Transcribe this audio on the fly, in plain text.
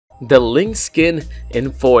the LYNX skin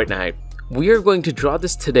in Fortnite. We are going to draw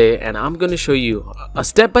this today, and I'm going to show you a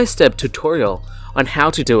step-by-step tutorial on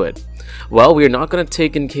how to do it. Well, we're not going to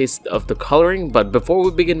take in case of the coloring, but before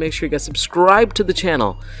we begin, make sure you guys subscribe to the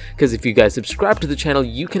channel, because if you guys subscribe to the channel,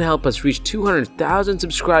 you can help us reach 200,000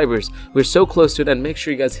 subscribers. We're so close to it, and make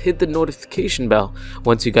sure you guys hit the notification bell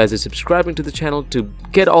once you guys are subscribing to the channel to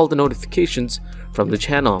get all the notifications from the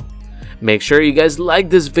channel. Make sure you guys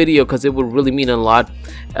like this video, because it would really mean a lot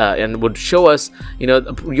and would show us,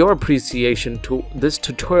 your appreciation to this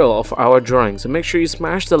tutorial of our drawing. So make sure you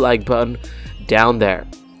smash the like button down there.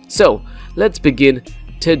 So let's begin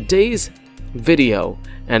today's video.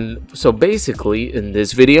 And so basically in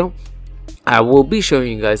this video I will be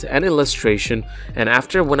showing you guys an illustration, and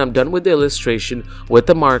after when I'm done with the illustration with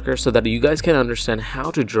the marker so that you guys can understand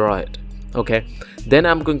how to draw it, okay, then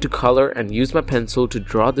I'm going to color and use my pencil to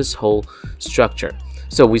draw this whole structure.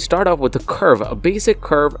 So we start off with a curve, a basic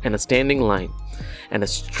curve, and a standing line, and a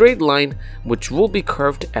straight line which will be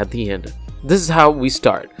curved at the end. This is how we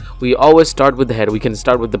start. We always start with the head. We can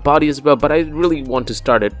start with the body as well, but I really want to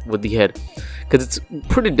start it with the head because it's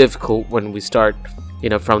pretty difficult when we start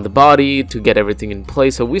from the body to get everything in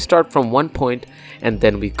place. So we start from one point and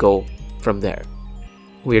then we go from there.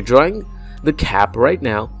 We are drawing the cap right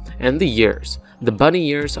now and the ears, the bunny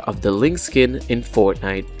ears of the LYNX skin in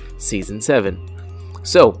Fortnite Season 7.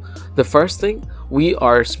 So the first thing, we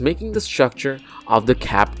are making the structure of the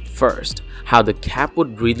cap first, how the cap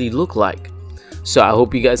would really look like. So I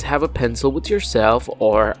hope you guys have a pencil with yourself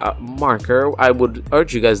or a marker. I would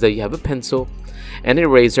urge you guys that you have a pencil, an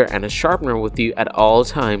eraser, and a sharpener with you at all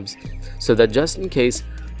times, so that just in case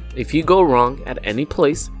if you go wrong at any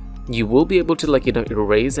place, you will be able to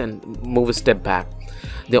erase and move a step back.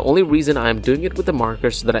 The only reason I'm doing it with the marker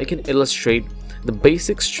so that I can illustrate the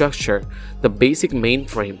basic structure, the basic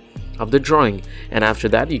mainframe of the drawing, and after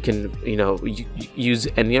that you can use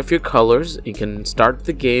any of your colors. You can start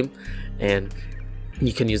the game and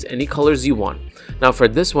you can use any colors you want. Now for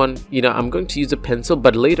this one, I'm going to use a pencil,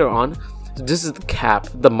 but later on, this is the cap,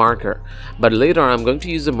 the marker, but later on I'm going to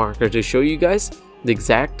use a marker to show you guys the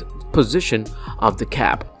exact position of the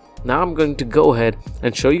cap. Now I'm going to go ahead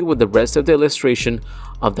and show you with the rest of the illustration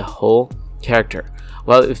of the whole character.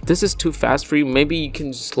 Well, if this is too fast for you, maybe you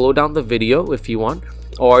can slow down the video if you want,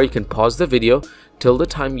 or you can pause the video till the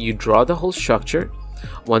time you draw the whole structure.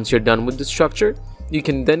 Once you're done with the structure, you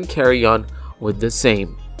can then carry on with the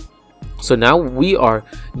same. So now we are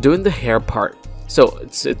doing the hair part. So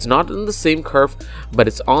it's not in the same curve, but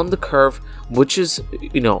it's on the curve which is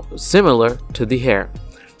similar to the hair.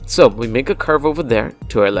 So we make a curve over there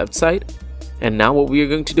to our left side, and now what we are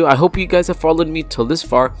going to do, I hope you guys have followed me till this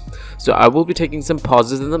far, so I will be taking some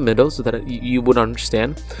pauses in the middle so that you would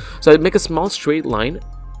understand. So I make a small straight line,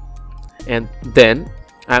 and then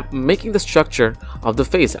I'm making the structure of the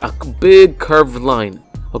face, a big curved line.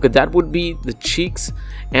 Okay, that would be the cheeks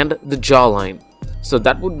and the jawline. So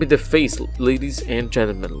that would be the face, ladies and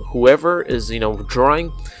gentlemen. Whoever is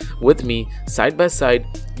drawing with me side by side,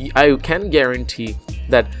 I can guarantee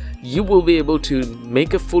that you will be able to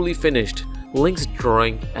make a fully finished LYNX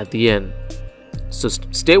drawing at the end. So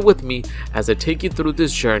stay with me as I take you through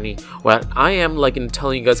this journey where I am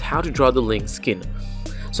telling you guys how to draw the LYNX skin.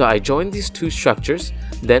 So I join these two structures,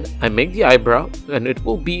 then I make the eyebrow, and it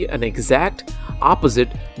will be an exact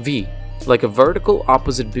opposite V, like a vertical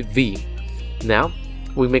opposite V. Now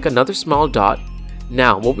we make another small dot.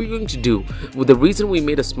 Now what we're going to do, the reason we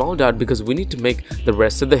made a small dot, because we need to make the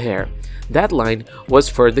rest of the hair. That line was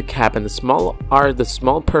for the cap, and the small are the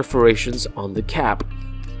small perforations on the cap.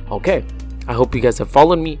 Okay, I hope you guys have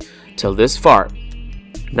followed me till this far.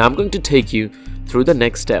 Now I'm going to take you through the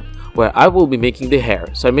next step where I will be making the hair.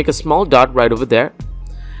 So I make a small dot right over there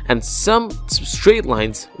and some straight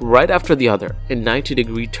lines right after the other in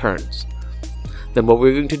 90-degree turns. Then what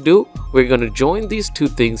we're going to do, we're going to join these two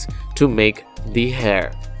things to make the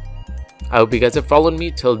hair. I hope you guys have followed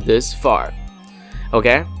me till this far.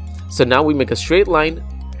 Okay, so now we make a straight line,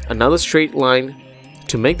 another straight line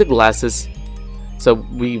to make the glasses. So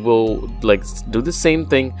we will do the same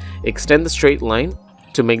thing, extend the straight line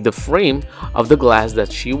to make the frame of the glass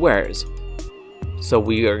that she wears. So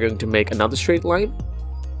we are going to make another straight line,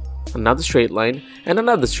 another straight line, and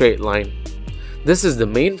another straight line. This is the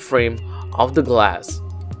main frame of the glass.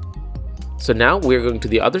 So now we are going to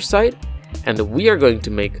the other side, and we are going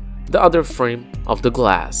to make the other frame of the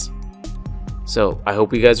glass. So I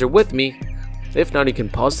hope you guys are with me. If not, you can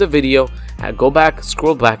pause the video and go back,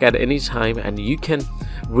 scroll back at any time, and you can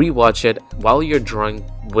rewatch it while you're drawing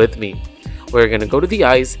with me. We're gonna go to the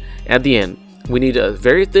eyes at the end. we need a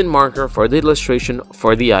very thin marker for the illustration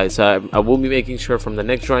for the eyes. I will be making sure from the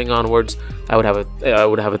next drawing onwards I would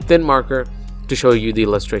have a thin marker to show you the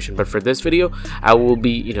illustration, but for this video I will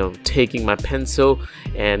be taking my pencil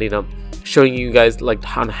and showing you guys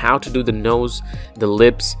like on how to do the nose, the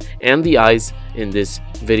lips, and the eyes in this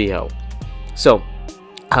video. So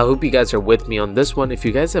I hope you guys are with me on this one. If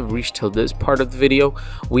you guys have reached till this part of the video,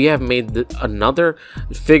 we have made another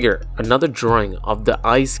drawing of the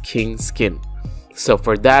Ice King skin. So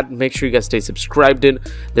for that, make sure you guys stay subscribed in.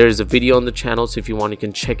 There is a video on the channel, so if you want, you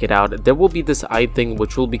can check it out. There will be this eye thing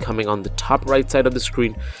which will be coming on the top right side of the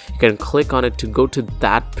screen. You can click on it to go to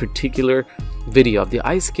that particular video of the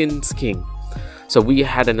Ice King skin. So we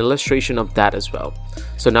had an illustration of that as well.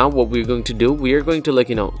 So now what we're going to do, we are going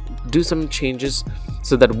to do some changes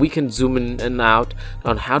so that we can zoom in and out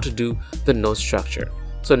on how to do the nose structure.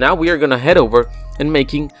 So now we are going to head over and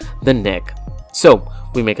making the neck. So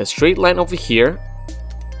we make a straight line over here,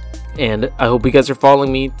 and I hope you guys are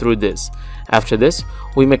following me through this. After this,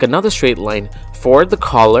 we make another straight line for the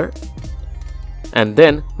collar, and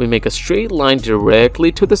then we make a straight line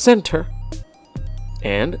directly to the center,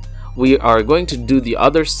 and we are going to do the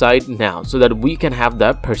other side now so that we can have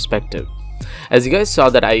that perspective. As you guys saw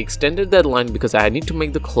that I extended that line because I need to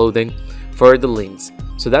make the clothing for the LYNX,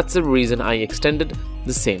 so that's the reason I extended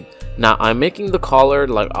the same. Now I'm making the collar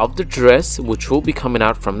of the dress, which will be coming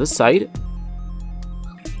out from the side.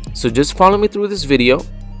 So just follow me through this video,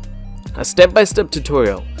 a step-by-step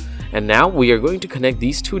tutorial. And now we are going to connect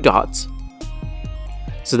these two dots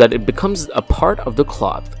so that it becomes a part of the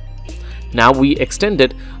cloth. Now we extend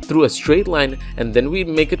it through a straight line, and then we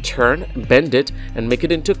make a turn, bend it, and make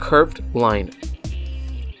it into a curved line.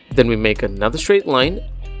 Then we make another straight line,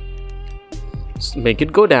 make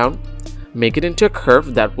it go down, make it into a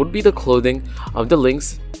curve. That would be the clothing of the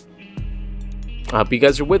LYNX. I hope you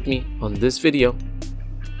guys are with me on this video.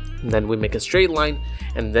 And then we make a straight line,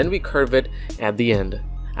 and then we curve it at the end.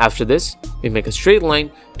 After this, we make a straight line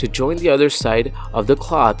to join the other side of the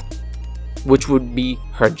cloth, which would be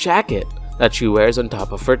her jacket that she wears on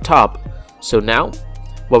top of her top. So now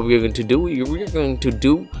what we're going to do, we're going to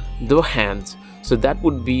do the hands. So that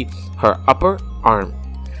would be her upper arm.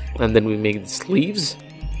 And then we make the sleeves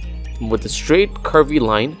with a straight curvy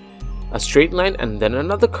line, a straight line, and then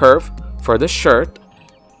another curve for the shirt.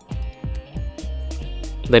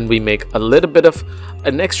 Then we make a little bit of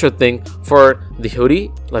an extra thing for the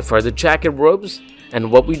hoodie, like for the jacket robes. And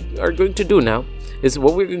what we are going to do now is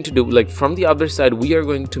from the other side, we are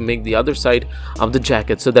going to make the other side of the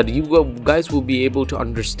jacket so that you guys will be able to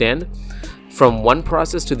understand from one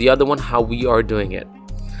process to the other one how we are doing it.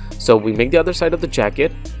 So we make the other side of the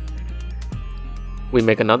jacket, we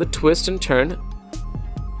make another twist and turn,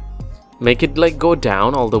 make it go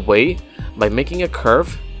down all the way by making a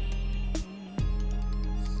curve,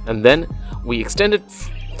 and then we extend it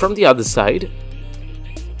from the other side.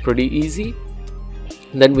 Pretty easy.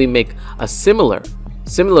 And then we make a similar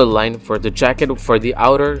line for the jacket for the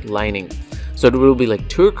outer lining. So it will be like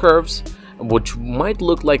two curves, which might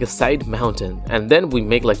look like a side mountain, and then we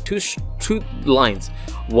make like two lines,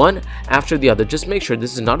 one after the other. Just make sure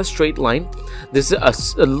this is not a straight line. This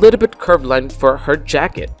is a little bit curved line for her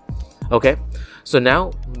jacket. Okay, so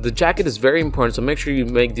now the jacket is very important, so make sure you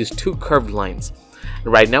make these two curved lines.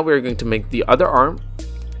 Right now we're going to make the other arm.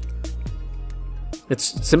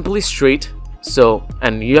 It's simply straight. So,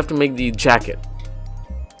 and you have to make the jacket,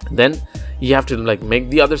 then you have to make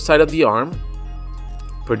the other side of the arm.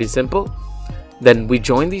 Pretty simple. Then we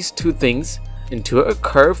join these two things into a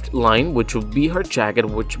curved line, which will be her jacket,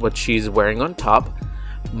 what she's wearing on top.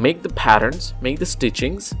 Make the patterns, make the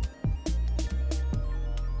stitchings.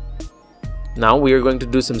 Now we are going to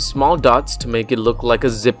do some small dots to make it look like a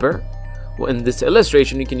zipper. In this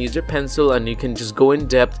illustration, you can use your pencil and you can just go in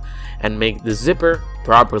depth and make the zipper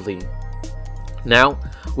properly. Now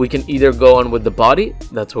we can either go on with the body.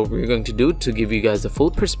 That's what we're going to do to give you guys the full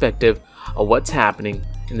perspective of what's happening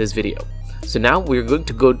in this video. So now we're going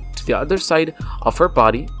to go to the other side of her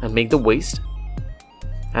body and make the waist,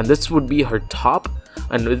 and this would be her top,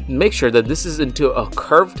 and make sure that this is into a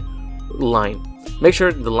curved line. Make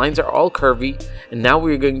sure the lines are all curvy. And now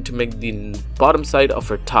we're going to make the bottom side of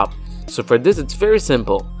her top. So for this, it's very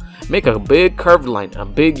simple. Make a big curved line, a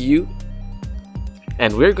big U,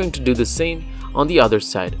 and we're going to do the same on the other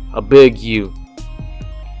side, a big U.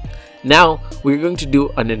 Now we're going to do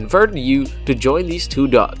an inverted U to join these two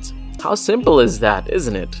dots. How simple is that,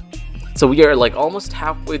 isn't it? So we are almost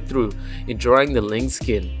halfway through in drawing the LYNX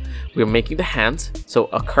skin. We're making the hands, so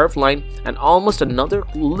a curved line and almost another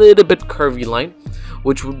little bit curvy line,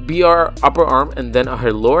 which would be our upper arm, and then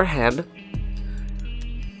her lower hand.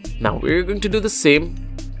 Now we're going to do the same,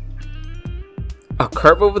 a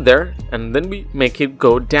curve over there, and then we make it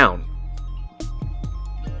go down.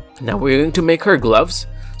 Now we're going to make her gloves,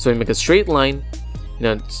 so we make a straight line,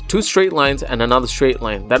 two straight lines and another straight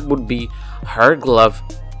line. That would be her glove,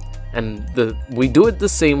 and we do it the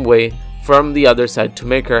same way from the other side to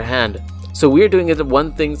make her hand. So we're doing it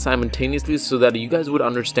one thing simultaneously so that you guys would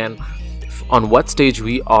understand on what stage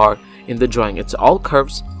we are in the drawing. It's all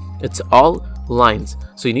curves, it's all lines,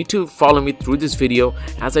 so you need to follow me through this video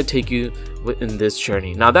as I take you in this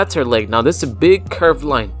journey. Now that's her leg. Now this is a big curved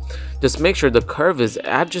line. Just make sure the curve is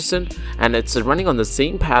adjacent and it's running on the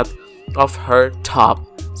same path of her top,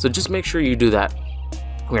 so just make sure you do that.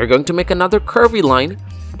 We're going to make another curvy line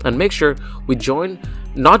and make sure we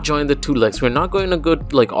not join the two legs. We're not going to go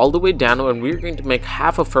like all the way down, and we're going to make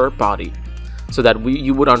half of her body so that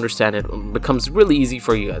you would understand. It becomes really easy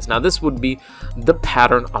for you guys. Now this would be the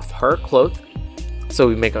pattern of her clothes. So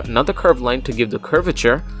we make another curved line to give the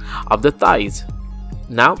curvature of the thighs.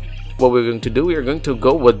 Now what we're going to do, we are going to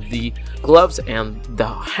go with the gloves and the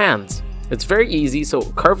hands. It's very easy. So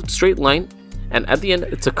curved straight line, and at the end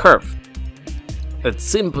it's a curve. It's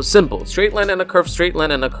simple straight line and a curve, straight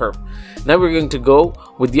line and a curve. Now we're going to go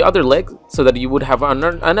with the other leg so that you would have an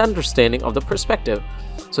understanding of the perspective.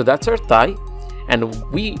 So that's her thigh, and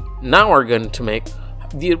we now are going to make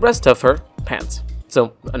the rest of her pants.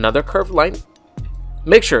 So another curved line.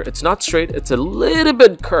 Make sure it's not straight, it's a little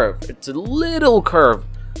bit curved. It's a little curve,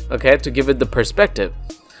 okay, to give it the perspective.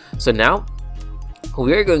 So now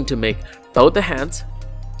we're going to make both the hands,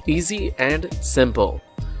 easy and simple.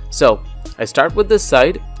 So I start with this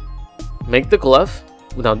side, make the glove.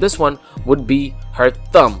 Now this one would be her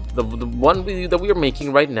thumb. The one that we are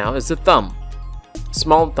making right now is the thumb,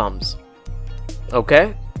 small thumbs.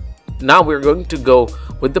 Okay, now we're going to go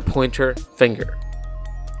with the pointer finger.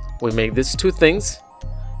 We make these two things.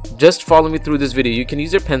 Just follow me through this video. You can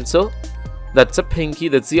use your pencil. That's a pinky,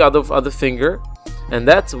 that's the other finger, and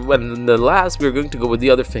that's when the last we're going to go with the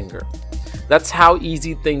other finger. That's how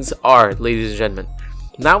easy things are, ladies and gentlemen.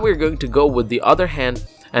 Now we're going to go with the other hand,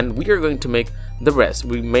 and we are going to make the rest.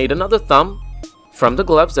 We made another thumb from the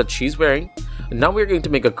gloves that she's wearing, and now we're going to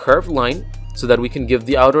make a curved line so that we can give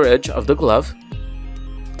the outer edge of the glove.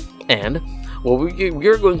 And what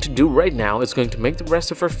we're going to do right now is going to make the rest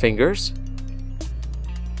of her fingers.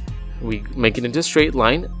 We make it into a straight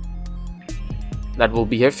line. That will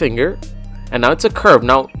be her finger, and now it's a curve.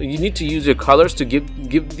 Now you need to use your colors to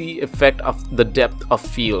give the effect of the depth of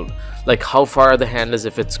field, like how far the hand is,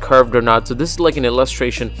 if it's curved or not. So this is like an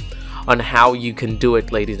illustration on how you can do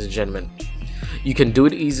it, ladies and gentlemen. You can do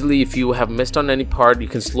it easily. If you have missed on any part, you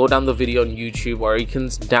can slow down the video on YouTube, or you can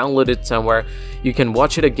download it somewhere. You can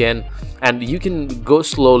watch it again, and you can go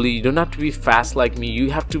slowly. You don't have to be fast like me. You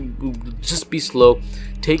have to just be slow.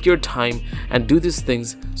 Take your time and do these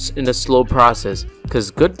things in a slow process, because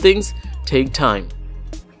good things take time.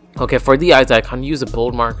 Okay, for the eyes I can't use a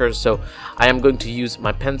bold marker, so I am going to use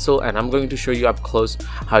my pencil, and I'm going to show you up close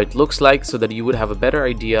how it looks like, so that you would have a better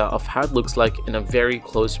idea of how it looks like in a very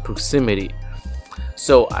close proximity.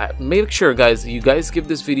 So make sure guys, you guys give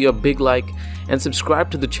this video a big like and subscribe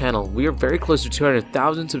to the channel. We are very close to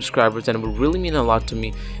 200,000 subscribers, and it would really mean a lot to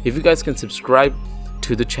me if you guys can subscribe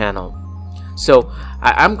to the channel. So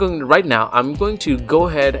I'm going to go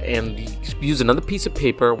ahead and use another piece of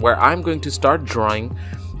paper where I'm going to start drawing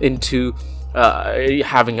into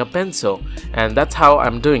having a pencil, and that's how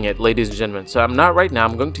I'm doing it, ladies and gentlemen. So I'm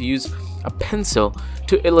going to use a pencil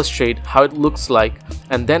to illustrate how it looks like,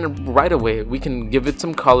 and then right away we can give it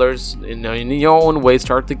some colors, in your own way.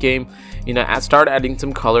 Start the game, start adding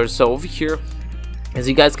some colors. So over here, as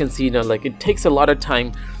you guys can see, like it takes a lot of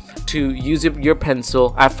time to use your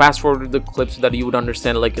pencil. I fast forwarded the clip so that you would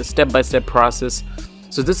understand like a step-by-step process.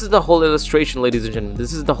 So this is the whole illustration, ladies and gentlemen.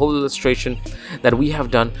 This is the whole illustration that we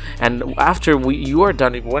have done, and after you are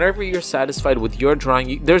done, whenever you're satisfied with your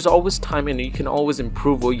drawing, there's always time, and you can always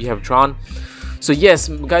improve what you have drawn. So yes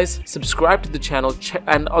guys, subscribe to the channel,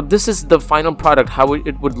 and this is the final product, how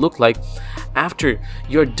it would look like after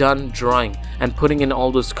you're done drawing and putting in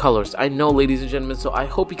all those colors. I know, ladies and gentlemen, so I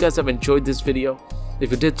hope you guys have enjoyed this video. If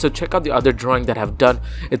you did, so check out the other drawing that I've done.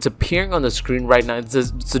 It's appearing on the screen right now.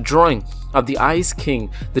 It's a drawing of the Ice King,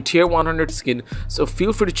 the tier 100 skin. So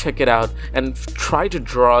feel free to check it out and try to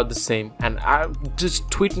draw the same, and just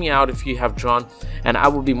tweet me out if you have drawn, and I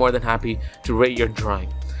will be more than happy to rate your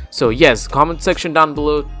drawing. So yes, comment section down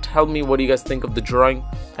below, tell me what you guys think of the drawing,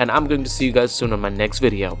 and I'm going to see you guys soon on my next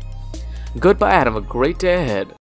video. Goodbye and have a great day ahead.